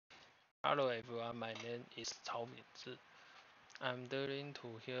Hello everyone, my name is Cao Minzhi. I'm daring to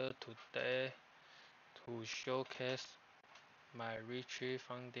here today to showcase my research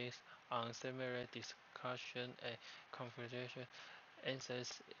findings on similar discussion and computation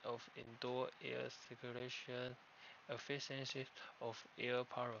answers of indoor air circulation, efficiency of air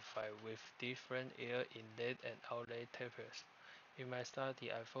purifier with different air inlet and outlet types. In my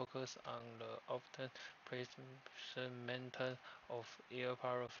study, I focus on the often placement of air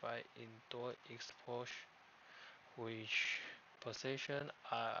purifier indoor exposure, which positions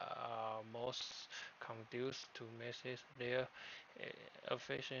are most conducive to maximize their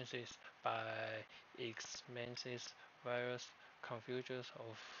efficiencies by expenses various confusions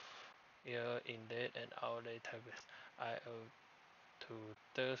of air inlet and outlet types. I to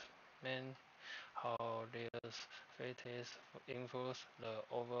determine how these factors influence the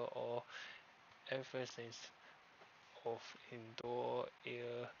overall efficiency of indoor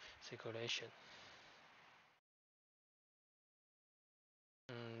air circulation.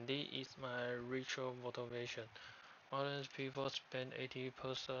 This is my ritual motivation. Modern people spend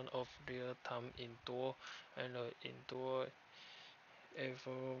 80% of their time indoor, and the indoor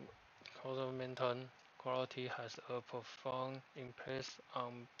environmental quality has a profound impact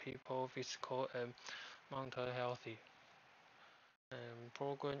on people's physical and mental health. And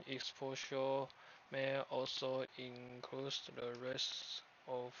program exposure may also include the rest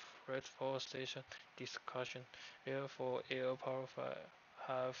of reforestation discussion. Therefore, air purifiers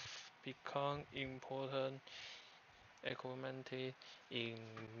have become important equipment in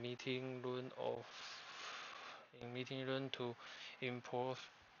meeting room of meeting room to improve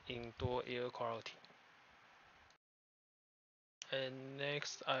indoor air quality. And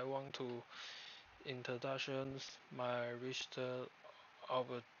next, I want to introduce my research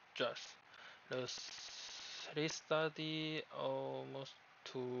objects. This study almost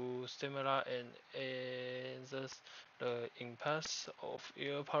too similar and answers the impacts of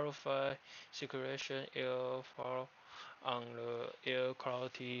air purifier circulation air flow on the air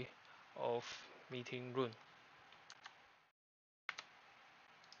quality of meeting room.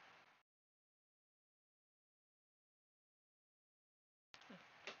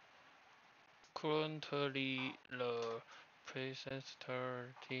 Currently, the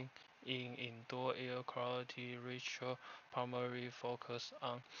presenter in indoor air quality research primarily focus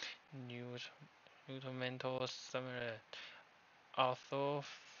on nutrimental similar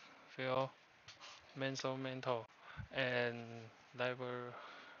orthophil mental and library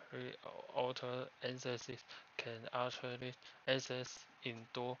auto analysis can actually assess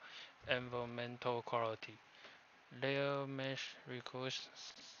indoor environmental quality. Layer mesh requires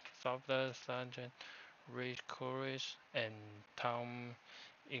software sergeant requires and time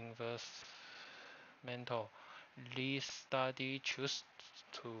investmental. This study choose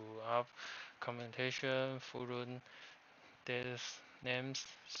to have communication through these names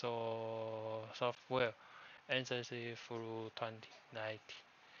so software agency through 2090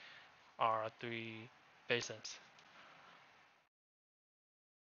 R3 basins.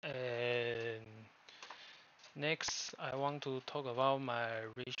 And next, I want to talk about my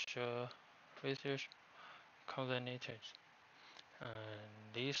research coordinators.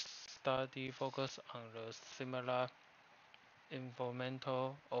 And this study focus on the similar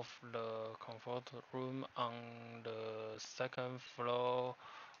environmental of the comfort room on the second floor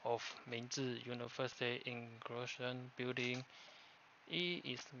of Minzhi University Inclusion Building. It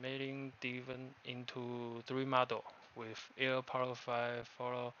is mainly divided into three models with air purified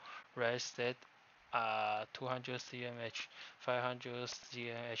flow rate set at 200 cmh, 500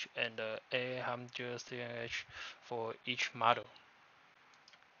 cmh, and 800 cmh for each model.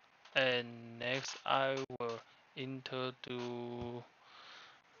 And next, I will introduce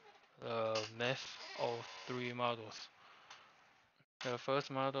the math of three models. The first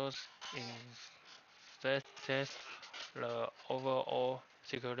model investigates the overall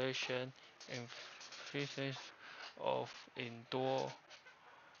circulation efficiency of indoor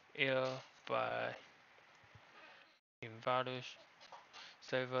air by evaluating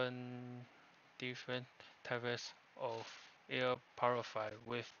seven different types of air purifier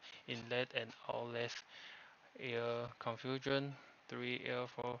with inlet and outlet air confusion. Three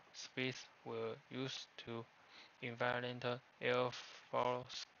airflow speeds were used to environmental airflow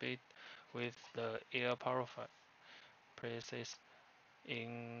speed with the air purifier places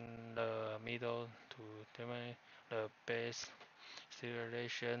in the middle to determine the base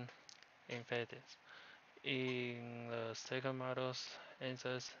circulation impedance. In the second model's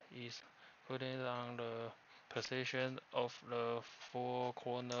answers is putting on the position of the four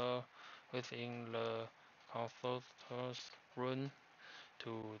corner within the comforter's room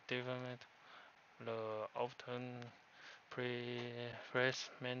to determine the often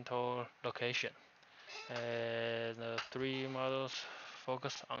mental location. And the three models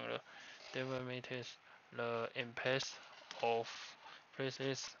focus on the development the impact of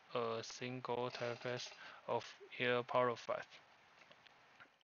places a single type of air purifier.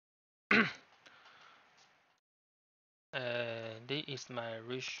 This is my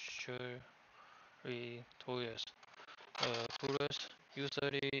research tools. Tools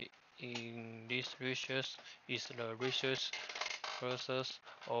usually in this research is the research process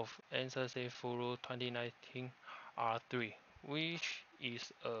of NCC Furu 2019 R3, which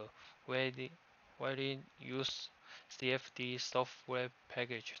is a widely used CFD software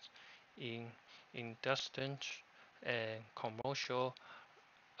package in industrial and commercial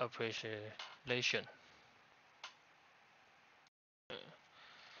application.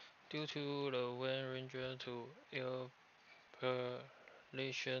 Due to the wide range to air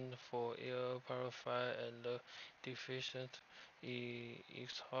population for air purifier and the deficient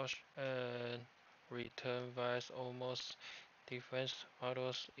exhaust and return via almost different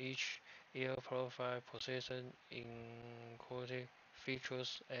models. Each air purifier possesses including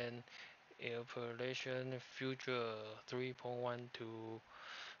features and air population feature 3.1 to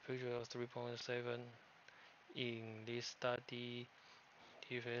feature 3.7. In this study,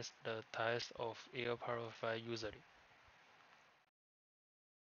 differs the types of air purifier usually.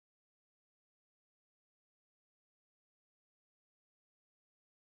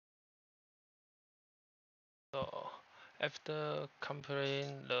 So, after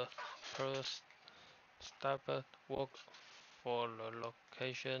comparing the first started work for the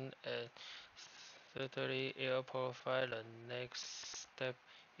location and certainly air profile, the next step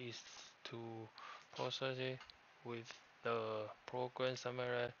is to process it with the program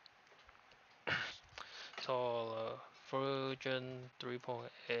summary. So, version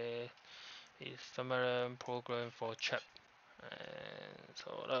 3.8 is summary program for chat. And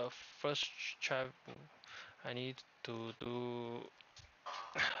so the first chat I need to do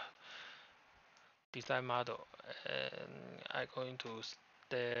design model, and I'm going to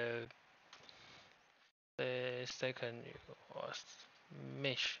the second was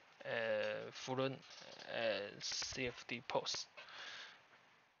mesh fluent and CFD post,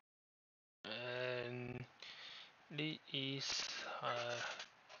 and this is uh,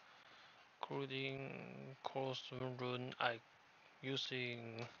 including course run I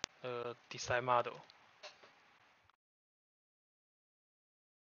using the design model.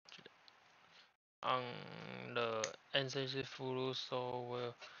 On the NCC Fulu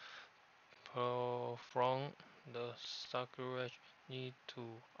software from the circuit need to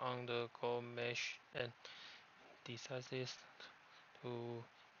undergo mesh and decides to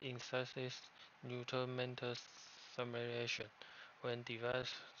insist neutral mental simulation when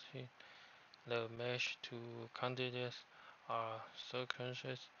devising the mesh to candidates are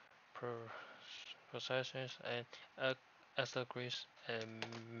sequences, processes, and aggregates and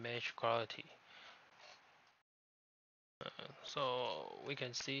mesh quality. So we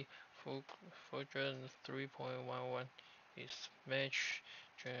can see version 3.11 is mesh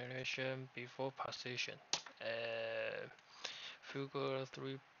generation before partition. Figure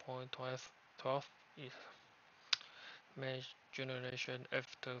 3.12 is mesh generation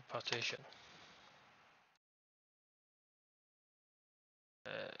after partition.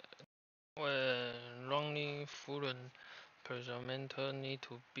 When running Fluent parameter need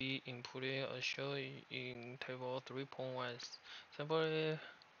to be inputted as shown in table 3.1. Simply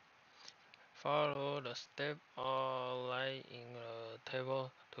follow the step outlined in the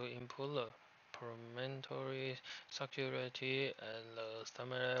table to input the parameter security and the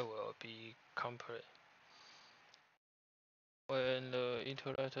summary will be complete. When the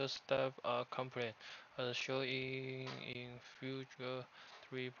iterator steps are complete, as shown in Figure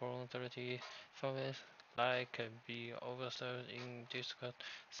 3.30, functions like can be overserved in discrete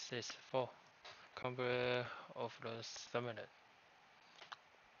 64 compare of the summary.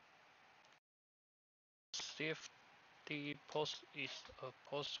 CFD post is a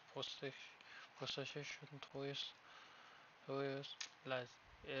post processing tools like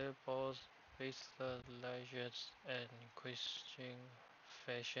airports, visualizations, and question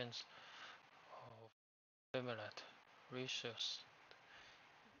fashions of similar research.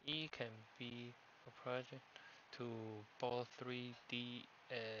 It can be applied to both 3D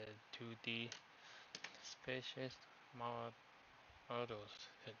and 2D species models.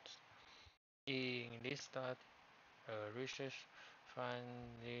 In this study, research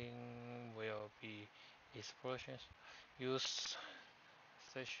finding will be explosions use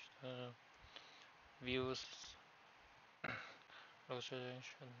such views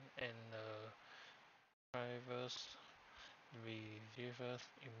oxidation and drivers, reviewers,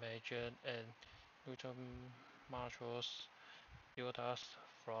 imagine and neutron modules built us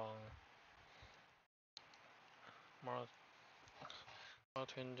from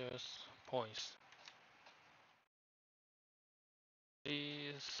multitudinous points.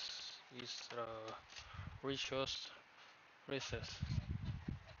 This is the research.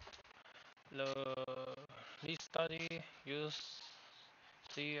 This study used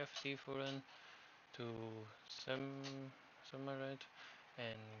CFD Fusion to simulate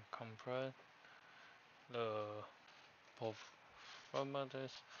and compare the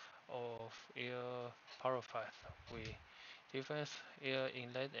performance of air purifiers with different air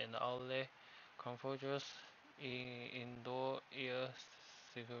inlet and outlet converters in indoor air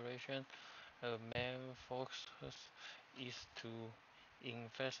circulation. The main focus is to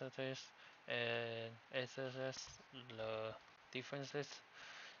investigate and assess the differences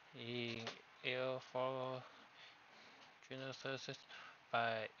in air flow genesis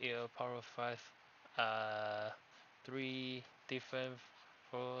by air purifiers are three different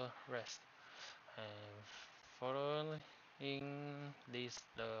flow rates. And following this,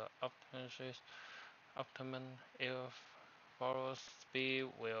 the optimum air flow speed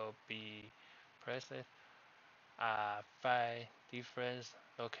will be pressed at five different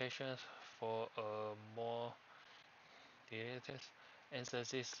locations for a more detailed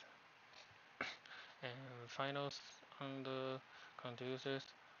analysis. And finals on the conductors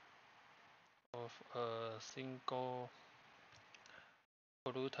of a single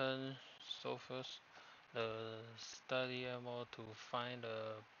pollutant surface, the study able to find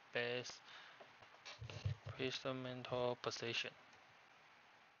the best instrumental position.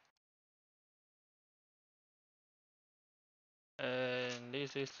 And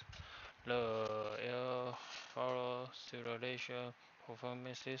this is the air flow simulation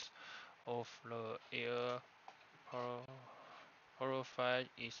performances of the air purified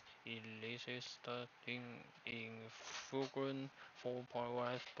is illicit starting in Fusion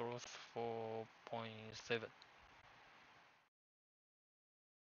 4.1 through 4.7.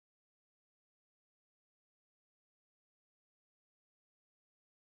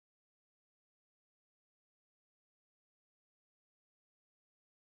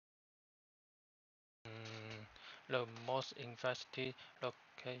 The most effective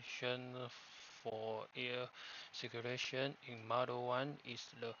location for air circulation in Model 1 is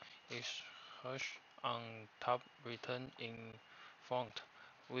the exhaust on top written in font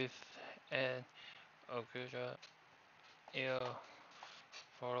with an accurate air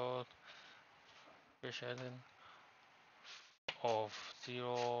flow precision of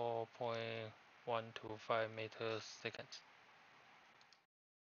 0.125 meters seconds.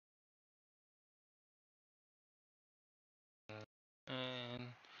 And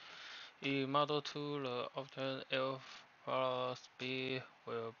in Model 2, the optimal air flow speed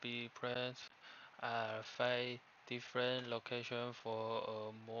will be present at 5 different locations for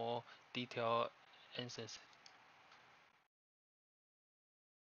a more detailed analysis.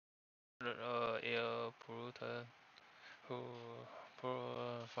 Air pollutant who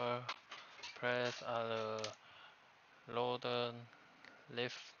purifier press at the loaded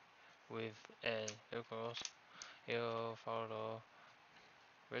lift with an air flow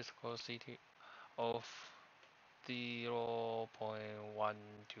viscosity of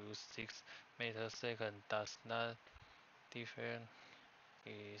 0.126 meters second does not differ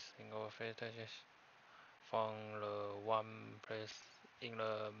in single phases from the one placed in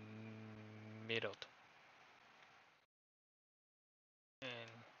the middle.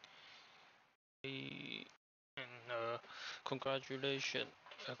 And the congratulations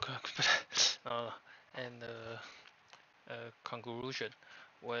and conclusion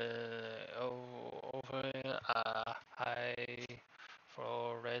where offering a high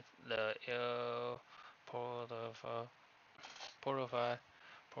flow rate, the air purifier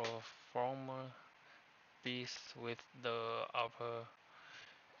performer beats with the upper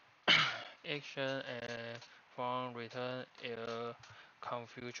action and from return air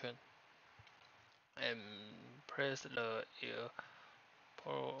confusion and press the air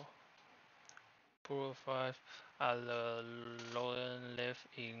purifier at the lower left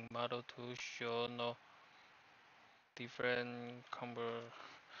in Model 2 show no different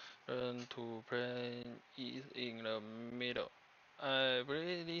comparison to plane is in the middle. I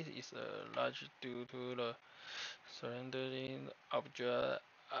believe this is large due to the surrounding object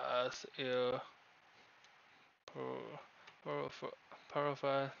as air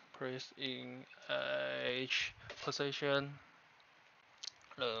purifier placed in each position.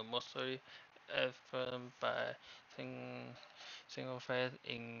 The mostly affirmed by single-phase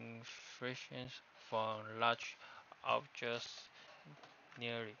inflections from large objects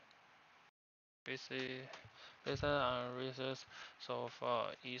nearly. Based on research so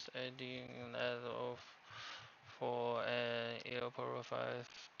far, is adding that of for an air purifier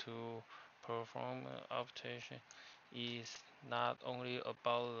to perform optation is not only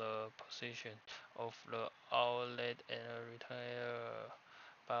about the position of the outlet and return,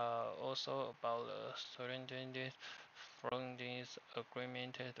 but also about the surrounding from this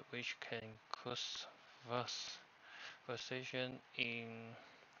agreement which can cause vast position in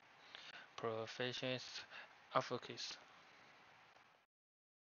professions advocates.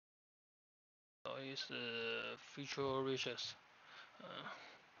 So it's future research. Uh,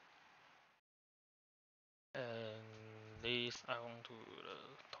 and this I want to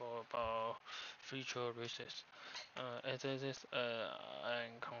talk about future research. As it is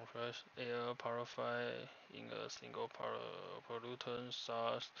and compress air purifier in a single pollutant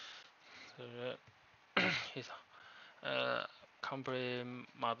source. So is Comparative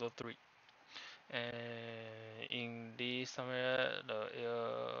Model 3. And in this summer, the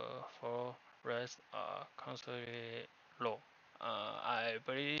air flow rates are constantly low. I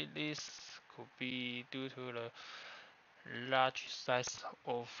believe this could be due to the large size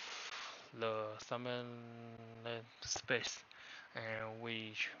of the summer space, and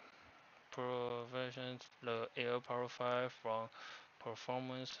which provisions the air purifier from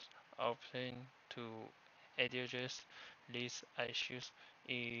performance option to address these issues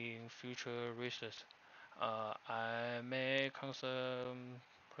in future research. I may consider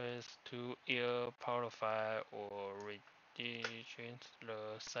place to air purify or reducing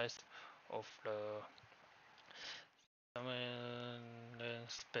the size of the common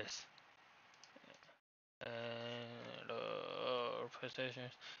space. And the presentation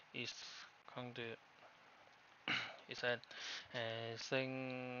is concluded. He said, and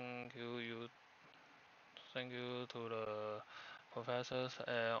thank you to the professors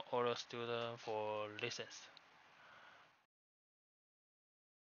and all the students for listens.